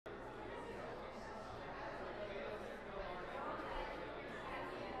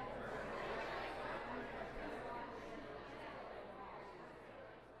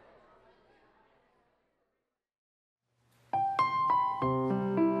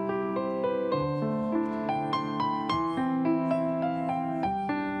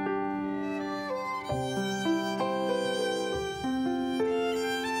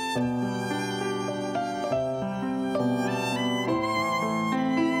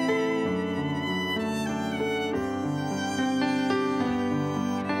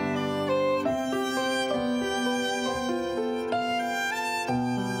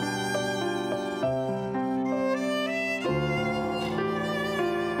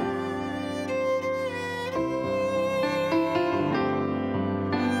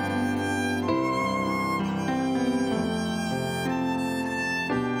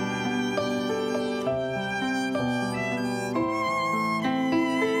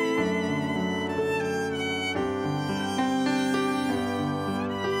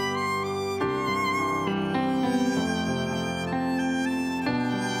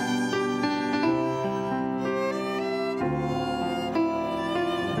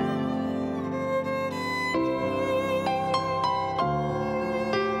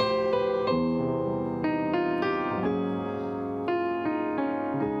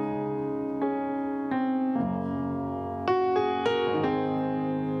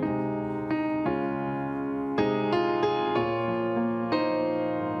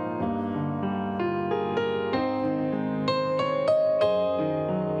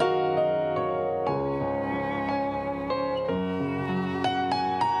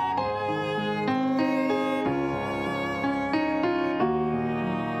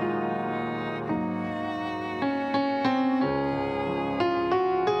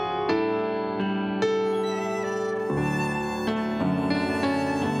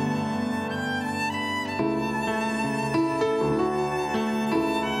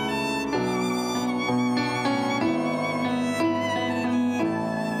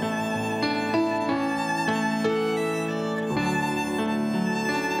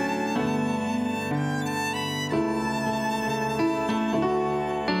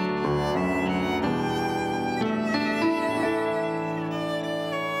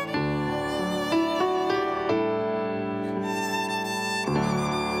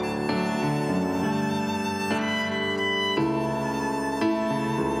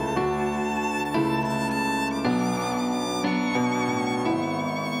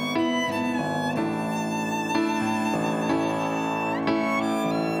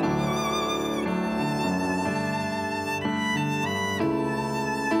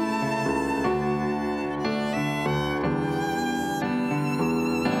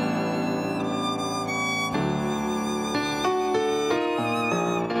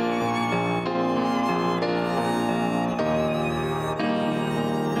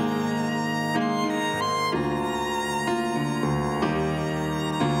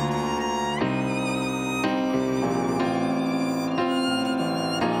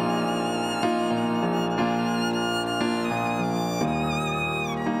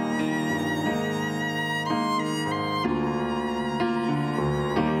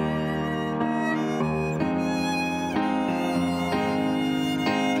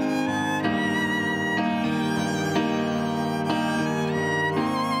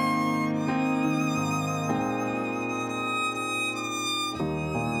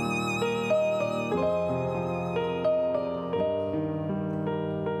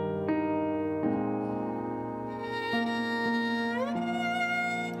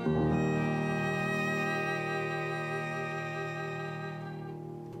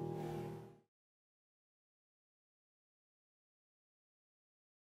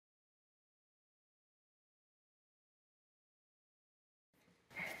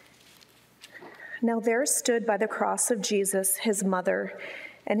Now there stood by the cross of Jesus his mother,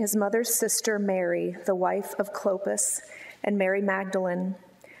 and his mother's sister Mary, the wife of Clopas, and Mary Magdalene.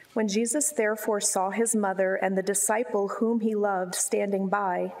 When Jesus therefore saw his mother and the disciple whom he loved standing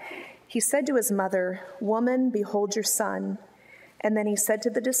by, he said to his mother, "Woman, behold your son." And then he said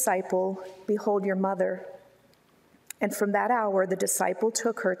to the disciple, "Behold your mother." And from that hour the disciple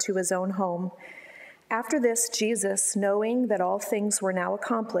took her to his own home. After this, Jesus, knowing that all things were now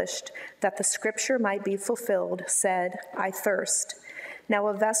accomplished, that the scripture might be fulfilled, said, "I thirst." Now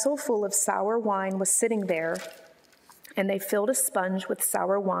a vessel full of sour wine was sitting there, and they filled a sponge with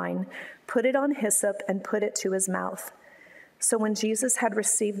sour wine, put it on hyssop, and put it to his mouth. So when Jesus had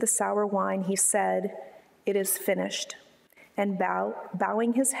received the sour wine, he said, "It is finished." And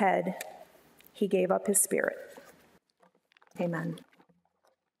bowing his head, he gave up his spirit. Amen.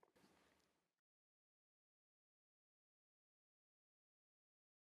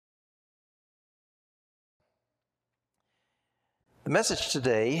 The message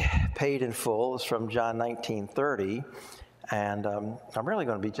today, Paid in Full, is from John 19:30, and I'm really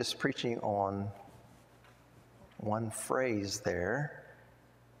going to be just preaching on one phrase there,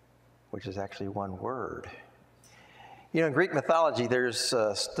 which is actually one word. You know, in Greek mythology, there's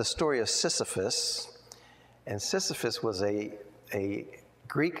the story of Sisyphus, and Sisyphus was a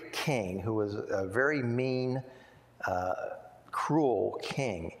Greek king who was a very mean, cruel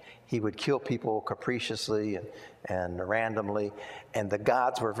king. He would kill people capriciously and randomly, and the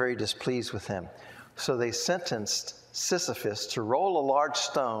gods were very displeased with him. So they sentenced Sisyphus to roll a large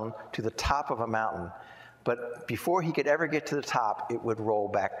stone to the top of a mountain, but before he could ever get to the top, it would roll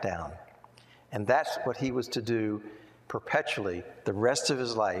back down. And that's what he was to do perpetually the rest of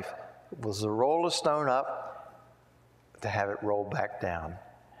his life, was to roll a stone up, to have it roll back down.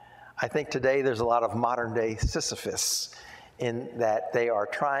 I think today there's a lot of modern day Sisyphus, in that they are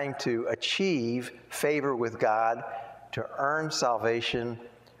trying to achieve favor with God, to earn salvation,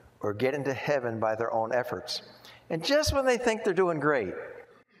 or get into heaven by their own efforts. And just when they think they're doing great,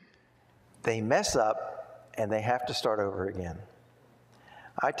 they mess up and they have to start over again.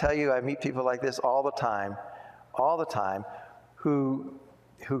 I tell you, I meet people like this all the time, who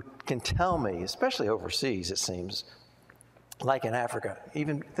can tell me, especially overseas, it seems, like in Africa,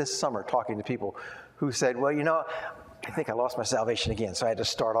 even this summer, talking to people who said, "Well, you know, I think I lost my salvation again, so I had to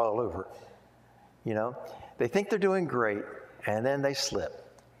start all over." You know, they think they're doing great, and then they slip.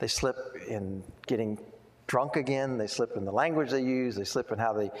 They slip in getting drunk again. They slip in the language they use. They slip in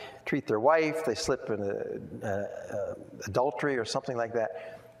how they treat their wife. They slip in adultery or something like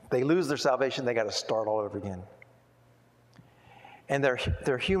that. They lose their salvation. They got to start all over again. And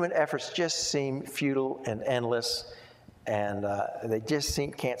their human efforts just seem futile and endless. And they just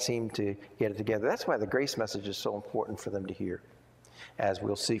can't seem to get it together. That's why the grace message is so important for them to hear, as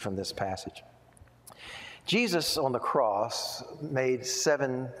we'll see from this passage. Jesus on the cross made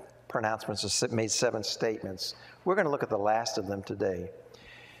 7 pronouncements, made 7 statements. We're going to look at the last of them today.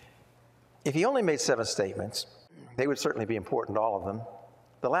 If he only made 7 statements, they would certainly be important, all of them.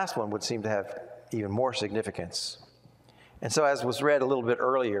 The last one would seem to have even more significance. And so, as was read a little bit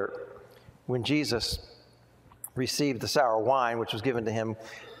earlier, when Jesus received the sour wine, which was given to him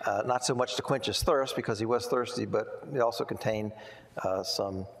not so much to quench his thirst, because he was thirsty, but it also contained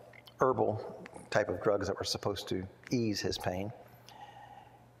some herbal type of drugs that were supposed to ease his pain.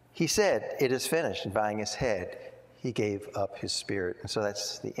 He said, "It is finished," and bowing his head, he gave up his spirit. And so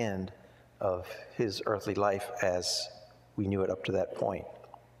that's the end of his earthly life as we knew it up to that point.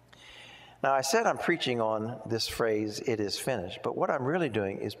 Now, I said I'm preaching on this phrase, "It is finished," but what I'm really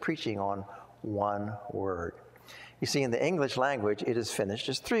doing is preaching on one word. You see, in the English language, "it is finished"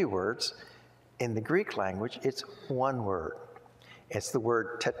 is 3 words. In the Greek language, it's 1 word. It's the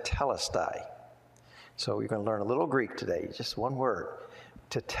word tetelestai. So we're going to learn a little Greek today, just 1 word.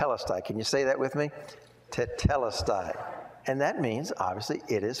 Tetelestai. Can you say that with me? Tetelestai. And that means, obviously,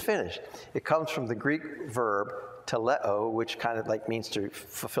 it is finished. It comes from the Greek verb teleo, which kind of like means to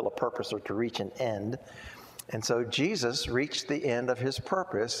fulfill a purpose or to reach an end. And so Jesus reached the end of his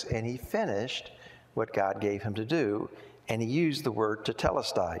purpose, and he finished what God gave him to do, and he used the word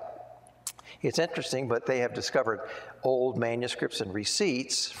tetelestai. It's interesting, but they have discovered old manuscripts and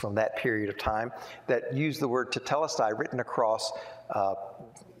receipts from that period of time that use the word tetelestai written across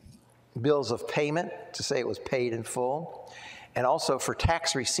bills of payment to say it was paid in full, and also for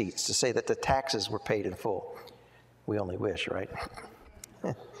tax receipts to say that the taxes were paid in full. We only wish, right?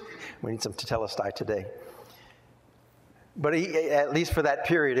 We need some tetelestai today. But at least for that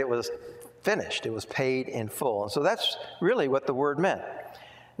period, it was finished. It was paid in full. And so that's really what the word meant.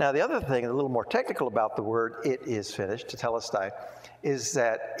 Now, the other thing, a little more technical about the word "it is finished," tetelestai, is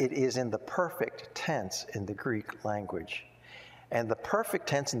that it is in the perfect tense in the Greek language. And the perfect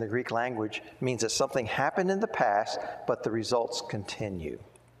tense in the Greek language means that something happened in the past, but the results continue.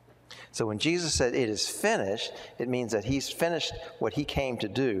 So when Jesus said it is finished, it means that he's finished what he came to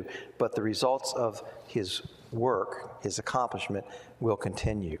do, but the results of his work, his accomplishment, will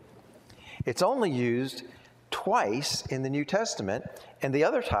continue. It's only used twice in the New Testament, and the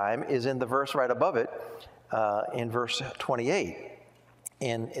other time is in the verse right above it, in verse 28.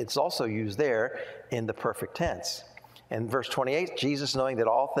 And it's also used there in the perfect tense. In verse 28, Jesus, knowing that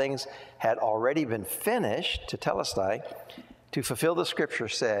all things had already been finished, tetelestai, to fulfill the scripture,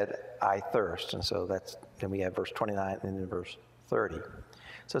 said, I thirst. And so then we have verse 29 and then verse 30.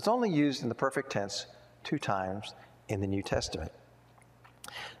 So it's only used in the perfect tense 2 times in the New Testament.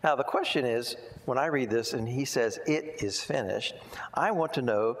 Now, the question is, when I read this and he says, it is finished, I want to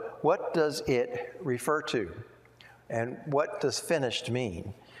know, what does it refer to? And what does finished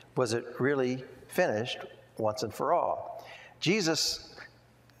mean? Was it really finished once and for all? Jesus,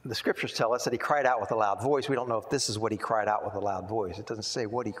 the scriptures tell us that he cried out with a loud voice. We don't know if this is what he cried out with a loud voice. It doesn't say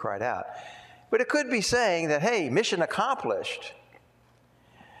what he cried out. But it could be saying that, hey, mission accomplished.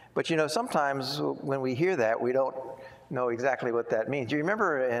 But you know, sometimes when we hear that, we don't know exactly what that means. Do you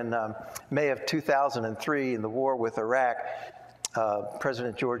remember in May of 2003 in the war with Iraq,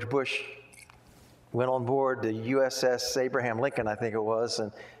 President George Bush went on board the USS Abraham Lincoln, I think it was,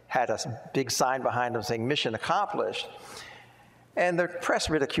 and had a big sign behind him saying, mission accomplished. And the press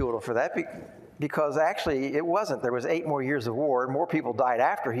ridiculed him for that because actually it wasn't. There was 8 more years of war, and more people died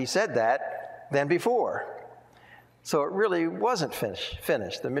after he said that than before. So it really wasn't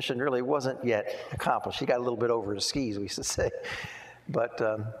finished. The mission really wasn't yet accomplished. He got a little bit over his skis, we used to say. But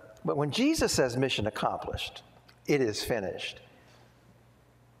when Jesus says mission accomplished, it is finished,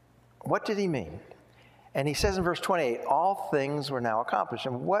 what did he mean? And he says in verse 28, all things were now accomplished.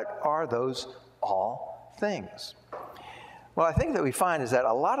 And what are those all things? Well, I think that we find is that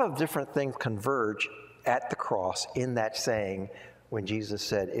a lot of different things converge at the cross in that saying when Jesus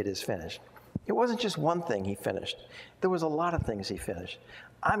said, it is finished. It wasn't just one thing he finished. There was a lot of things he finished.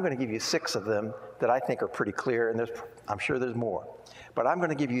 I'm going to give you 6 of them that I think are pretty clear, and I'm sure there's more. But I'm going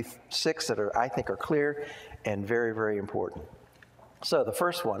to give you 6 that I think are clear and very, very important. So the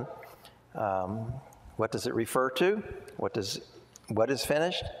first one, what does it refer to? What is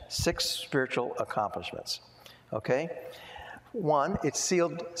finished? 6 spiritual accomplishments. Okay? 1, it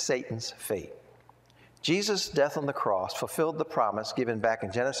sealed Satan's fate. Jesus' death on the cross fulfilled the promise given back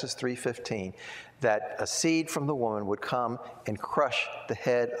in Genesis 3:15 that a seed from the woman would come and crush the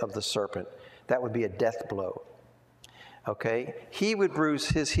head of the serpent. That would be a death blow. Okay? He would bruise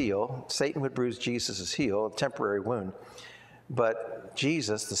his heel. Satan would bruise Jesus' heel, a temporary wound. But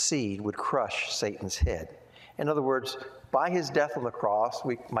Jesus, the seed, would crush Satan's head. In other words, by his death on the cross,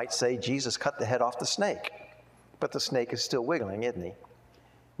 we might say Jesus cut the head off the snake. But the snake is still wiggling, isn't he?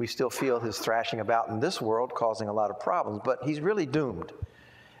 We still feel his thrashing about in this world, causing a lot of problems, but he's really doomed.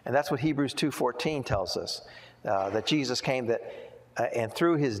 And that's what Hebrews 2:14 tells us, that Jesus came and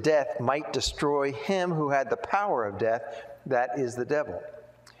through his death might destroy him who had the power of death, that is the devil.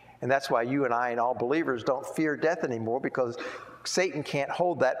 And that's why you and I and all believers don't fear death anymore, because Satan can't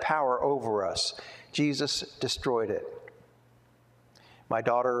hold that power over us. Jesus destroyed it. My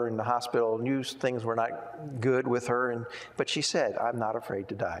daughter in the hospital knew things were not good with her, but she said, I'm not afraid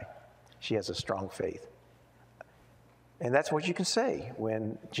to die. She has a strong faith. And that's what you can say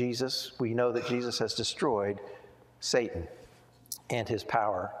when we know that Jesus has destroyed Satan and his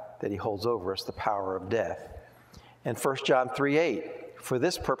power that he holds over us, the power of death. And 1 John 3:8, for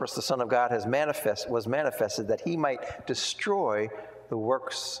this purpose the Son of God was manifested that he might destroy the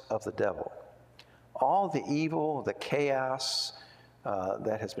works of the devil. All the evil, the chaos,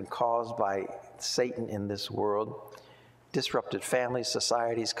 that has been caused by Satan in this world, disrupted families,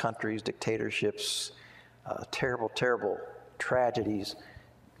 societies, countries, dictatorships, terrible, terrible tragedies.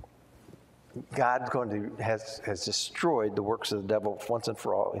 God has destroyed the works of the devil once and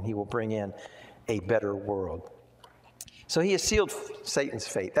for all, and he will bring in a better world. So he has sealed Satan's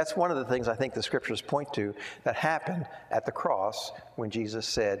fate. That's one of the things I think the scriptures point to that happened at the cross when Jesus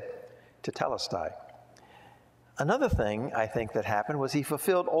said, tetelestai. Another thing I think that happened was he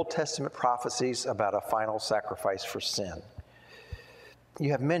fulfilled Old Testament prophecies about a final sacrifice for sin.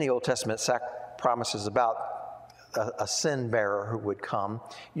 You have many Old Testament promises about a sin bearer who would come.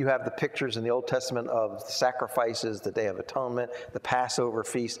 You have the pictures in the Old Testament of the sacrifices, the Day of Atonement, the Passover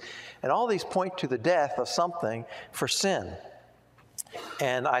feast, and all these point to the death of something for sin.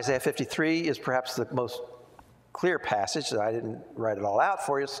 And Isaiah 53 is perhaps the most clear passage that I didn't write it all out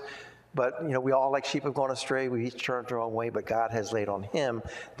for us. But, we all like sheep have gone astray. We each turned our own way, but God has laid on him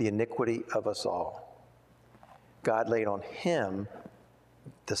the iniquity of us all. God laid on him,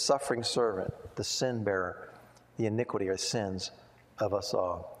 the suffering servant, the sin bearer, the iniquity or sins of us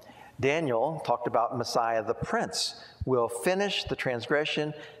all. Daniel talked about Messiah, the Prince, will finish the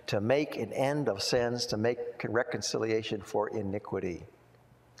transgression to make an end of sins, to make reconciliation for iniquity.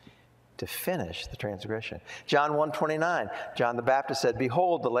 To finish the transgression. John 1:29, John the Baptist said,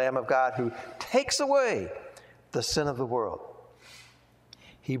 "Behold, the Lamb of God who takes away the sin of the world."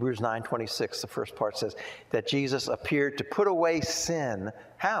 Hebrews 9:26, the first part says that Jesus appeared to put away sin.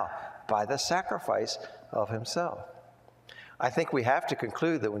 How? By the sacrifice of himself. I think we have to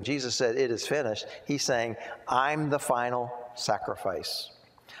conclude that when Jesus said, "It is finished," he's saying, I'm the final sacrifice.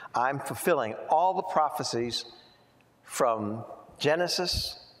 I'm fulfilling all the prophecies from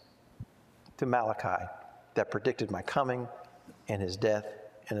Genesis to Malachi that predicted my coming and his death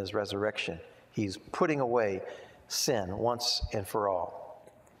and his resurrection. He's putting away sin once and for all.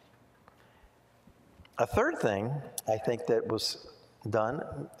 A third thing I think that was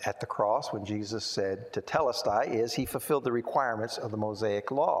done at the cross when Jesus said tetelestai is he fulfilled the requirements of the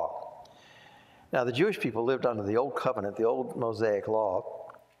Mosaic law. Now, the Jewish people lived under the old covenant, the old Mosaic law,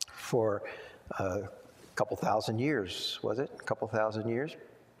 for a couple thousand years, was it? A couple thousand years?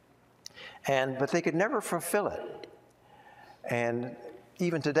 But they could never fulfill it. And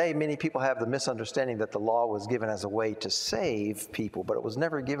even today, many people have the misunderstanding that the law was given as a way to save people, but it was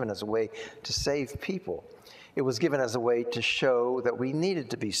never given as a way to save people. It was given as a way to show that we needed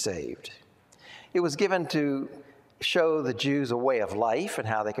to be saved. It was given to show the Jews a way of life and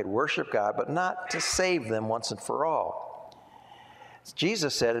how they could worship God, but not to save them once and for all.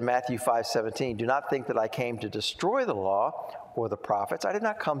 Jesus said in Matthew 5:17, "Do not think that I came to destroy the law or the prophets. I did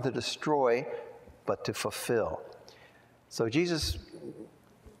not come to destroy, but to fulfill." So Jesus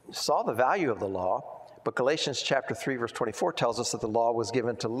saw the value of the law, but Galatians chapter 3, verse 24 tells us that the law was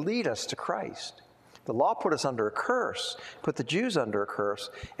given to lead us to Christ. The law put us under a curse, put the Jews under a curse,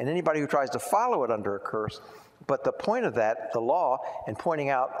 and anybody who tries to follow it under a curse. But the point of that, the law, and pointing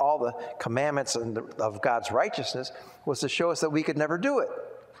out all the commandments of God's righteousness, was to show us that we could never do it.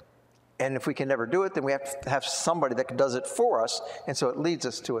 And if we can never do it, then we have to have somebody that does it for us. And so it leads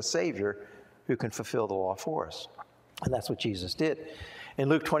us to a Savior who can fulfill the law for us. And that's what Jesus did. In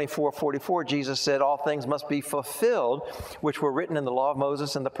Luke 24:44, Jesus said, "All things must be fulfilled, which were written in the law of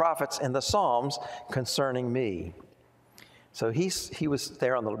Moses and the prophets and the Psalms concerning me." So he was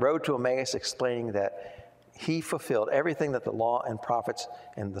there on the road to Emmaus explaining that he fulfilled everything that the law and prophets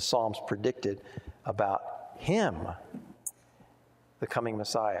and the Psalms predicted about him, the coming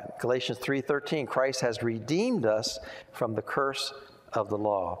Messiah. Galatians 3:13, Christ has redeemed us from the curse of the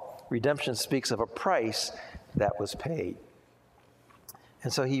law. Redemption speaks of a price that was paid.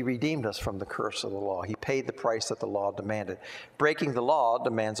 And so he redeemed us from the curse of the law. He paid the price that the law demanded. Breaking the law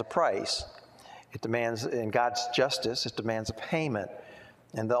demands a price. It demands, in God's justice, it demands a payment.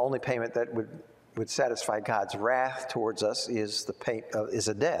 And the only payment that would satisfy God's wrath towards us is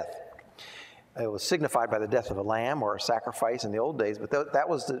a death. It was signified by the death of a lamb or a sacrifice in the old days, but that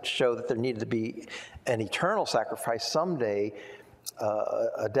was to show that there needed to be an eternal sacrifice someday,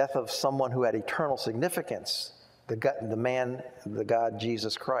 a death of someone who had eternal significance, the God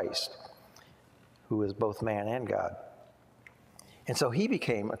Jesus Christ, who is both man and God. And so he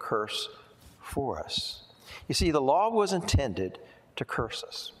became a curse for us. You see, the law was intended to curse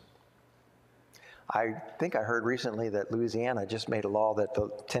us. I think I heard recently that Louisiana just made a law that the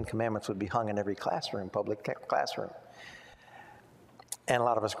Ten Commandments would be hung in every classroom, public classroom. And a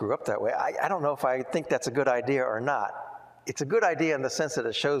lot of us grew up that way. I don't know if I think that's a good idea or not. It's a good idea in the sense that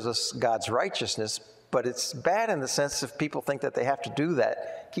it shows us God's righteousness, but it's bad in the sense if people think that they have to do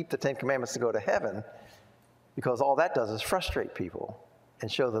that, keep the Ten Commandments to go to heaven, because all that does is frustrate people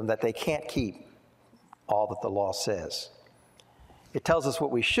and show them that they can't keep all that the law says. It tells us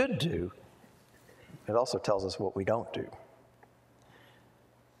what we should do. It also tells us what we don't do.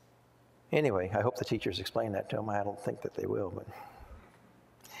 Anyway, I hope the teachers explain that to them. I don't think that they will.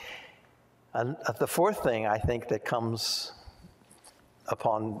 But the fourth thing I think that comes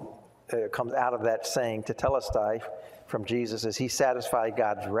out of that saying, tetelestai, from Jesus, is he satisfied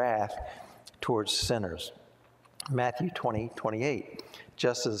God's wrath towards sinners. Matthew 20:28,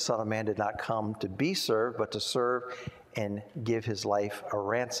 just as the Son of Man did not come to be served, but to serve and give his life a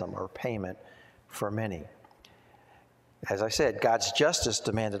ransom or payment for many. As I said, God's justice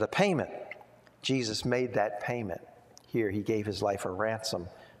demanded a payment. Jesus made that payment. Here, he gave his life a ransom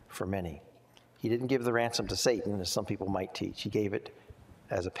for many. He didn't give the ransom to Satan, as some people might teach. He gave it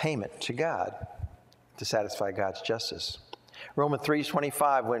as a payment to God to satisfy God's justice. Romans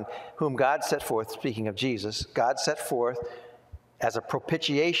 3:25, whom God set forth, speaking of Jesus, God set forth as a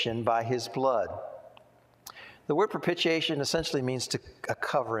propitiation by his blood. The word propitiation essentially means a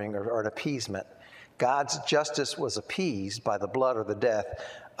covering or an appeasement. God's justice was appeased by the blood or the death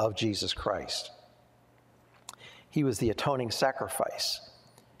of Jesus Christ. He was the atoning sacrifice.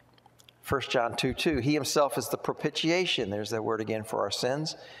 1 John 2:2, he himself is the propitiation, there's that word again, for our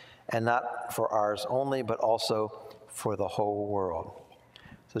sins, and not for ours only, but also for the whole world.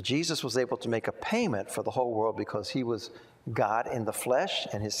 So Jesus was able to make a payment for the whole world because he was God in the flesh,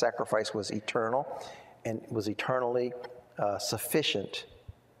 and his sacrifice was eternal and was eternally sufficient,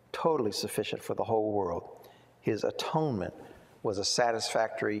 totally sufficient for the whole world. His atonement was a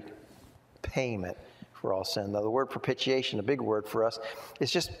satisfactory payment for all sin. Now, the word propitiation, a big word for us, is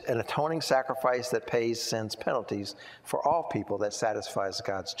just an atoning sacrifice that pays sin's penalties for all people, that satisfies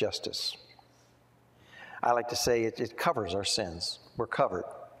God's justice. I like to say it covers our sins. We're covered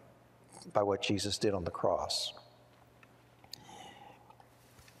by what Jesus did on the cross.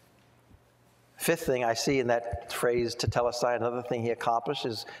 Fifth thing I see in that phrase, tetelestai, another thing he accomplished,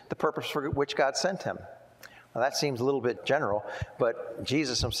 is the purpose for which God sent him. Now that seems a little bit general, but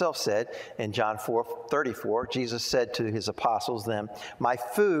Jesus himself said in John 4:34, Jesus said to his apostles then, "My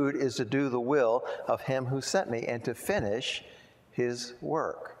food is to do the will of him who sent me and to finish his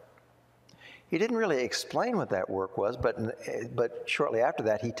work." He didn't really explain what that work was, but shortly after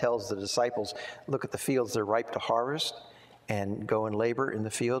that, he tells the disciples, look at the fields, they're ripe to harvest, and go and labor in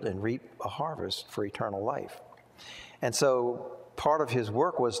the field and reap a harvest for eternal life. And so part of his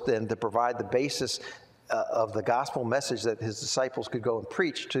work was then to provide the basis of the gospel message that his disciples could go and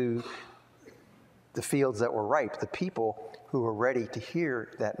preach to the fields that were ripe, the people who were ready to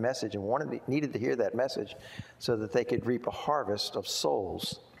hear that message and needed to hear that message so that they could reap a harvest of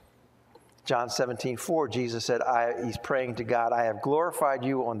souls. John 17:4, Jesus said, he's praying to God, "I have glorified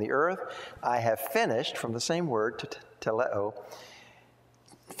you on the earth. I have finished," from the same word, teleo,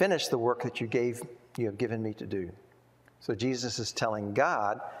 "finished the work that you have given me to do." So Jesus is telling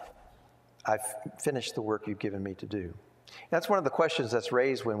God, "I've finished the work you've given me to do." That's one of the questions that's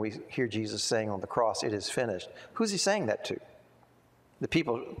raised when we hear Jesus saying on the cross, "It is finished." Who's he saying that to? The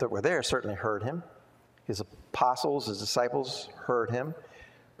people that were there certainly heard him. His apostles, his disciples heard him.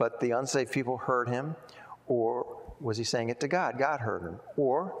 But the unsaved people heard him, or was he saying it to God? God heard him.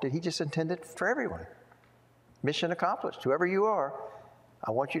 Or did he just intend it for everyone? Mission accomplished. Whoever you are, I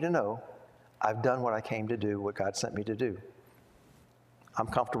want you to know I've done what I came to do, what God sent me to do. I'm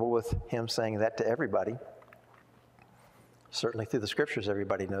comfortable with him saying that to everybody. Certainly through the scriptures,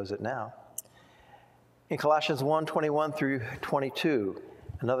 everybody knows it now. In Colossians 1:21 through 22,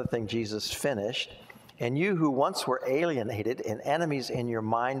 another thing Jesus finished, "And you who once were alienated and enemies in your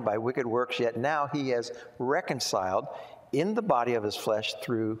mind by wicked works, yet now he has reconciled in the body of his flesh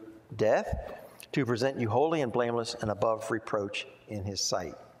through death to present you holy and blameless and above reproach in his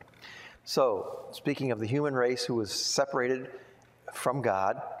sight." So, speaking of the human race who was separated from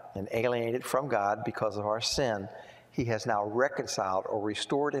God and alienated from God because of our sin, he has now reconciled or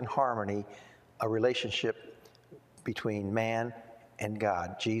restored in harmony a relationship between man and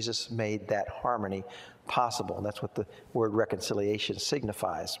God. Jesus made that harmony possible, and that's what the word reconciliation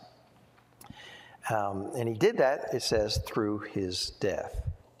signifies. And he did that, it says, through his death.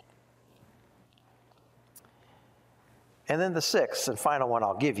 And then the sixth and final one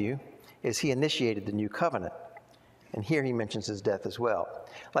I'll give you is he initiated the new covenant. And here he mentions his death as well.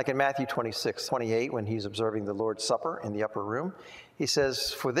 Like in Matthew 26:28, when he's observing the Lord's Supper in the upper room, he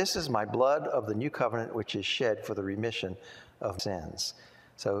says, "For this is my blood of the new covenant, which is shed for the remission of sins."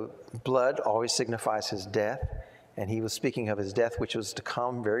 So blood always signifies his death, and he was speaking of his death, which was to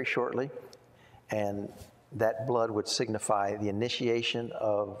come very shortly, and that blood would signify the initiation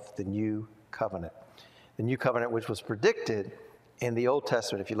of the new covenant. The new covenant, which was predicted in the Old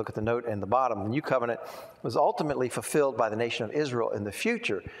Testament, if you look at the note in the bottom, the new covenant was ultimately fulfilled by the nation of Israel in the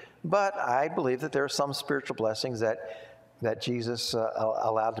future. But I believe that there are some spiritual blessings that Jesus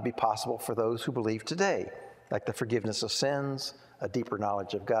allowed to be possible for those who believe today, like the forgiveness of sins, a deeper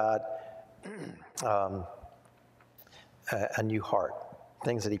knowledge of God, a new heart,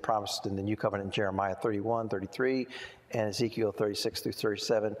 things that he promised in the new covenant in Jeremiah 31, 33, and Ezekiel 36 through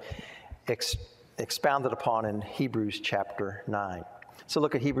 37, expounded upon in Hebrews chapter 9. So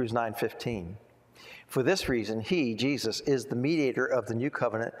look at Hebrews 9:15. "For this reason, he, Jesus, is the mediator of the new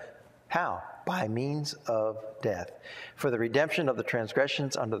covenant." How? By means of death. "For the redemption of the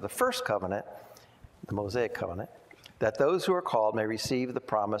transgressions under the first covenant," the Mosaic covenant, "that those who are called may receive the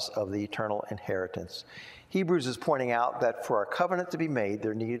promise of the eternal inheritance." Hebrews is pointing out that for a covenant to be made,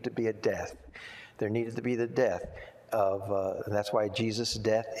 there needed to be a death. There needed to be the death of, and that's why Jesus'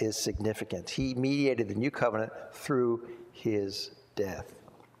 death is significant. He mediated the new covenant through his death.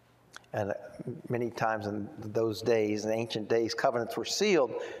 And many times in those days, in ancient days, covenants were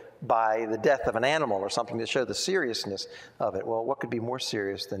sealed by the death of an animal or something to show the seriousness of it. Well, what could be more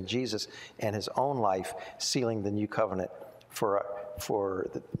serious than Jesus and his own life sealing the new covenant for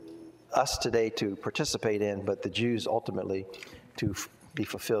us today to participate in, but the Jews ultimately to be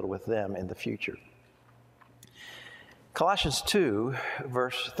fulfilled with them in the future. Colossians 2,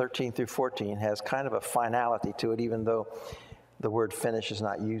 verse 13 through 14 has kind of a finality to it, even though the word finish is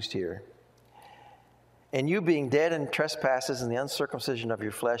not used here. And you being dead in trespasses and the uncircumcision of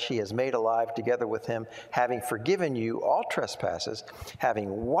your flesh, he has made alive together with him, having forgiven you all trespasses,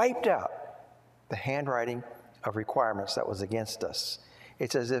 having wiped out the handwriting of requirements that was against us.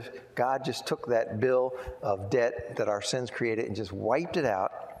 It's as if God just took that bill of debt that our sins created and just wiped it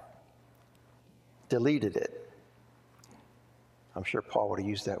out, deleted it. I'm sure Paul would have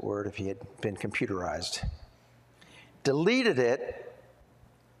used that word if he had been computerized. Deleted it,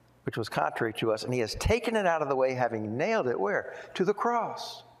 which was contrary to us, and he has taken it out of the way, having nailed it where? To the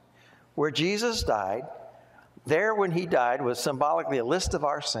cross. Where Jesus died, there when he died was symbolically a list of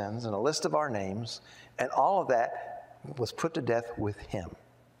our sins and a list of our names, and all of that was put to death with him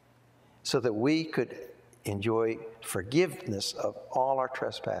so that we could enjoy forgiveness of all our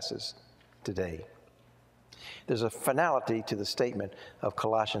trespasses today. There's a finality to the statement of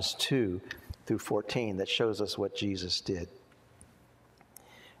Colossians 2 through 14 that shows us what Jesus did.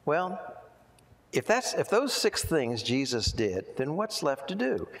 Well, if those 6 things Jesus did, then what's left to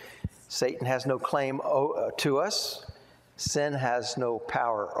do? Satan has no claim to us. Sin has no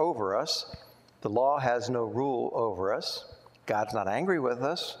power over us. The law has no rule over us. God's not angry with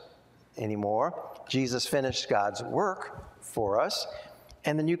us anymore. Jesus finished God's work for us,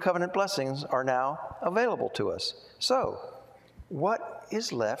 and the new covenant blessings are now available to us. So, what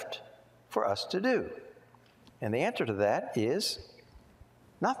is left for us to do? And the answer to that is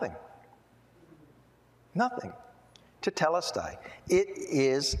nothing. Nothing. Tetelestai. It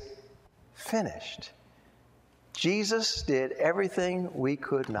is finished. Jesus did everything we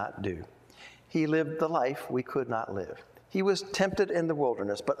could not do. He lived the life we could not live. He was tempted in the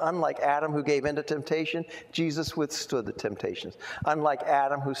wilderness, but unlike Adam who gave in to temptation, Jesus withstood the temptations. Unlike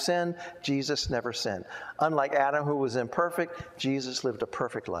Adam who sinned, Jesus never sinned. Unlike Adam who was imperfect, Jesus lived a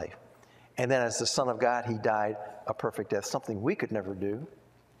perfect life. And then as the Son of God, he died a perfect death, something we could never do.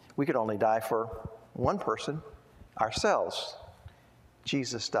 We could only die for one person, ourselves.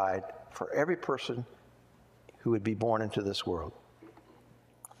 Jesus died for every person who would be born into this world.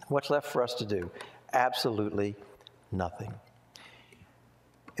 What's left for us to do? Absolutely nothing.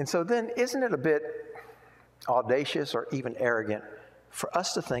 And so then, isn't it a bit audacious or even arrogant for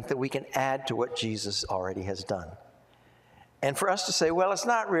us to think that we can add to what Jesus already has done? And for us to say, well, it's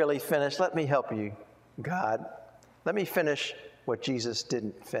not really finished. Let me help you, God. Let me finish what Jesus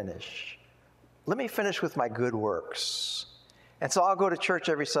didn't finish. Let me finish with my good works. And so I'll go to church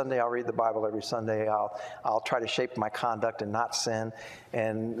every Sunday. I'll read the Bible every Sunday. I'll try to shape my conduct and not sin.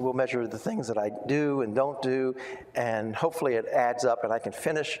 And we'll measure the things that I do and don't do. And hopefully it adds up and I can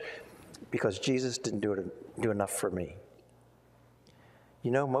finish because Jesus didn't do enough for me.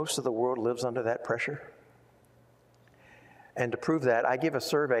 You know, most of the world lives under that pressure. And to prove that, I give a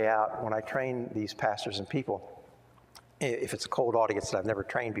survey out when I train these pastors and people. If it's a cold audience that I've never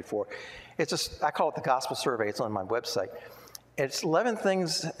trained before, I call it the gospel survey. It's on my website. It's 11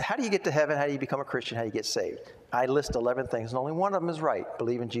 things. How do you get to heaven? How do you become a Christian? How do you get saved? I list 11 things, and only one of them is right.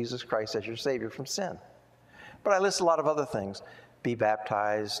 Believe in Jesus Christ as your Savior from sin. But I list a lot of other things. Be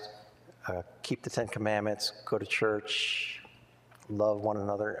baptized, keep the 10 Commandments, go to church, love one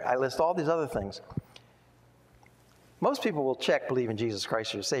another. I list all these other things. Most people will check believe in Jesus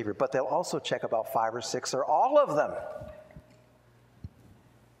Christ as your Savior, but they'll also check about 5 or 6 or all of them,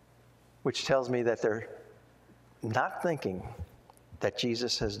 which tells me that they're not thinking that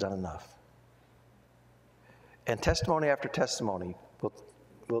Jesus has done enough. And testimony after testimony,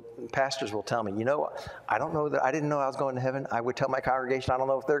 pastors will tell me, you know, I didn't know I was going to heaven. I would tell my congregation, I don't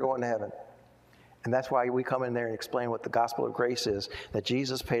know if they're going to heaven. And that's why we come in there and explain what the gospel of grace is, that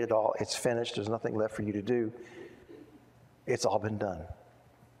Jesus paid it all. It's finished. There's nothing left for you to do. It's all been done.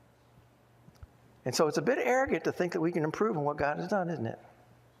 And so it's a bit arrogant to think that we can improve on what God has done, isn't it?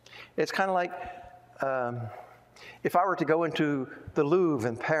 It's kind of like if I were to go into the Louvre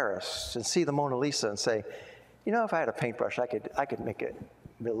in Paris and see the Mona Lisa and say, you know, if I had a paintbrush, I could make it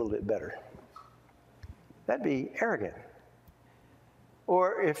a little bit better. That'd be arrogant.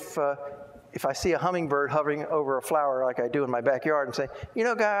 Or if if I see a hummingbird hovering over a flower like I do in my backyard and say, you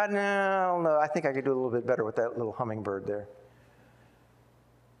know, God, no, I don't know, I think I could do a little bit better with that little hummingbird there.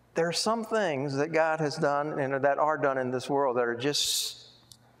 There are some things that God has done and that are done in this world that are just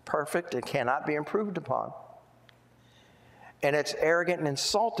perfect and cannot be improved upon. And it's arrogant and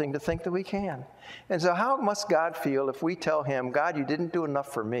insulting to think that we can. And so how must God feel if we tell him, God, you didn't do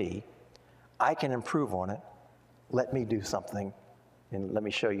enough for me. I can improve on it. Let me do something, and let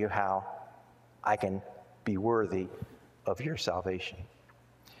me show you how I can be worthy of your salvation.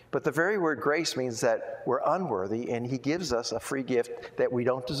 But the very word grace means that we're unworthy, and he gives us a free gift that we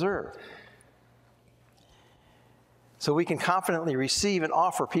don't deserve. So we can confidently receive and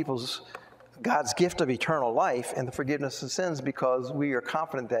offer God's gift of eternal life and the forgiveness of sins because we are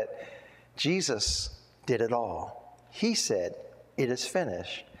confident that Jesus did it all. He said, it is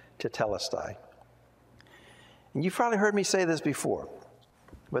finished, tetelestai. And you've probably heard me say this before,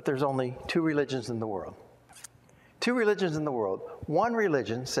 but there's only two religions in the world. Two religions in the world. One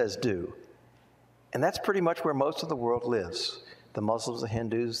religion says do, and that's pretty much where most of the world lives. The Muslims, the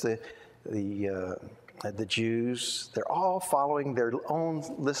Hindus, the Jews, they're all following their own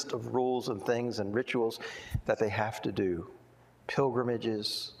list of rules and things and rituals that they have to do.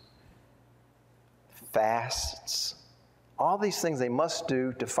 Pilgrimages, fasts, all these things they must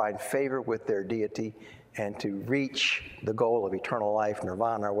do to find favor with their deity and to reach the goal of eternal life,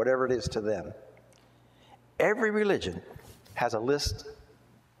 nirvana, or whatever it is to them. Every religion has a list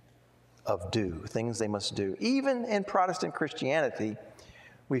of things they must do. Even in Protestant Christianity,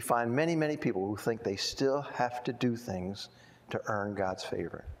 we find many, many people who think they still have to do things to earn God's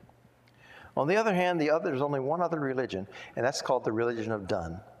favor. On the other hand, there's only one other religion, and that's called the religion of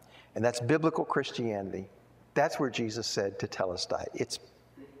done. And that's biblical Christianity. That's where Jesus said tetelestai.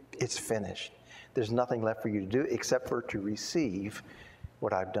 It's finished. There's nothing left for you to do except for to receive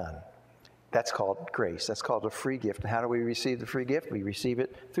what I've done. That's called grace. That's called a free gift. And how do we receive the free gift? We receive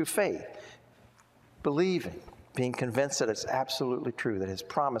it through faith, believing, being convinced that it's absolutely true, that his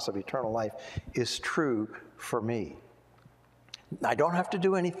promise of eternal life is true for me. I don't have to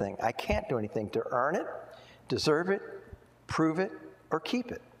do anything. I can't do anything to earn it, deserve it, prove it, or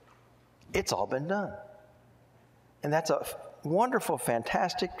keep it. It's all been done. And that's a wonderful,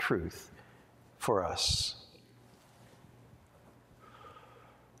 fantastic truth for us.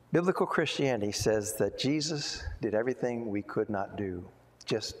 Biblical Christianity says that Jesus did everything we could not do.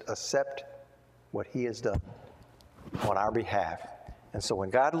 Just accept what he has done on our behalf. And so when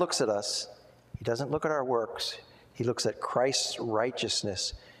God looks at us, he doesn't look at our works. He looks at Christ's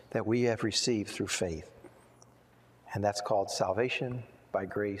righteousness that we have received through faith. And that's called salvation by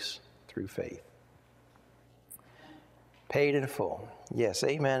grace through faith. Paid in full. Yes,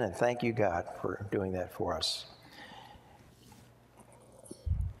 amen, and thank you, God, for doing that for us.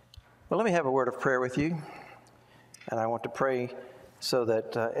 Well, let me have a word of prayer with you. And I want to pray so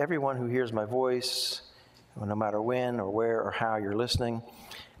that everyone who hears my voice, no matter when or where or how you're listening,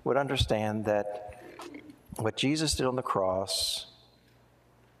 would understand that what Jesus did on the cross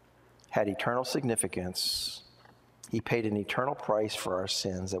had eternal significance. He paid an eternal price for our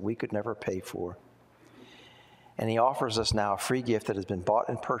sins that we could never pay for. And he offers us now a free gift that has been bought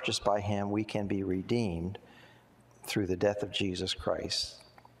and purchased by him. We can be redeemed through the death of Jesus Christ.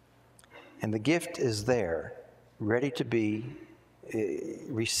 And the gift is there, ready to be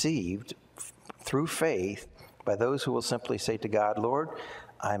received through faith by those who will simply say to God, Lord,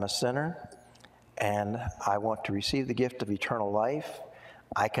 I'm a sinner, and I want to receive the gift of eternal life.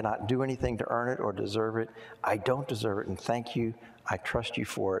 I cannot do anything to earn it or deserve it. I don't deserve it, and thank you. I trust you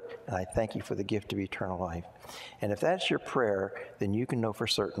for it, and I thank you for the gift of eternal life. And if that's your prayer, then you can know for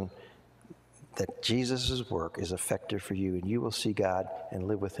certain that Jesus' work is effective for you, and you will see God and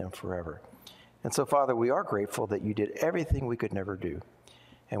live with him forever. And so, Father, we are grateful that you did everything we could never do,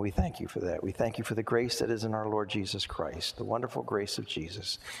 and we thank you for that. We thank you for the grace that is in our Lord Jesus Christ, the wonderful grace of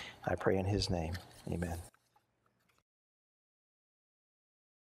Jesus. I pray in his name. Amen.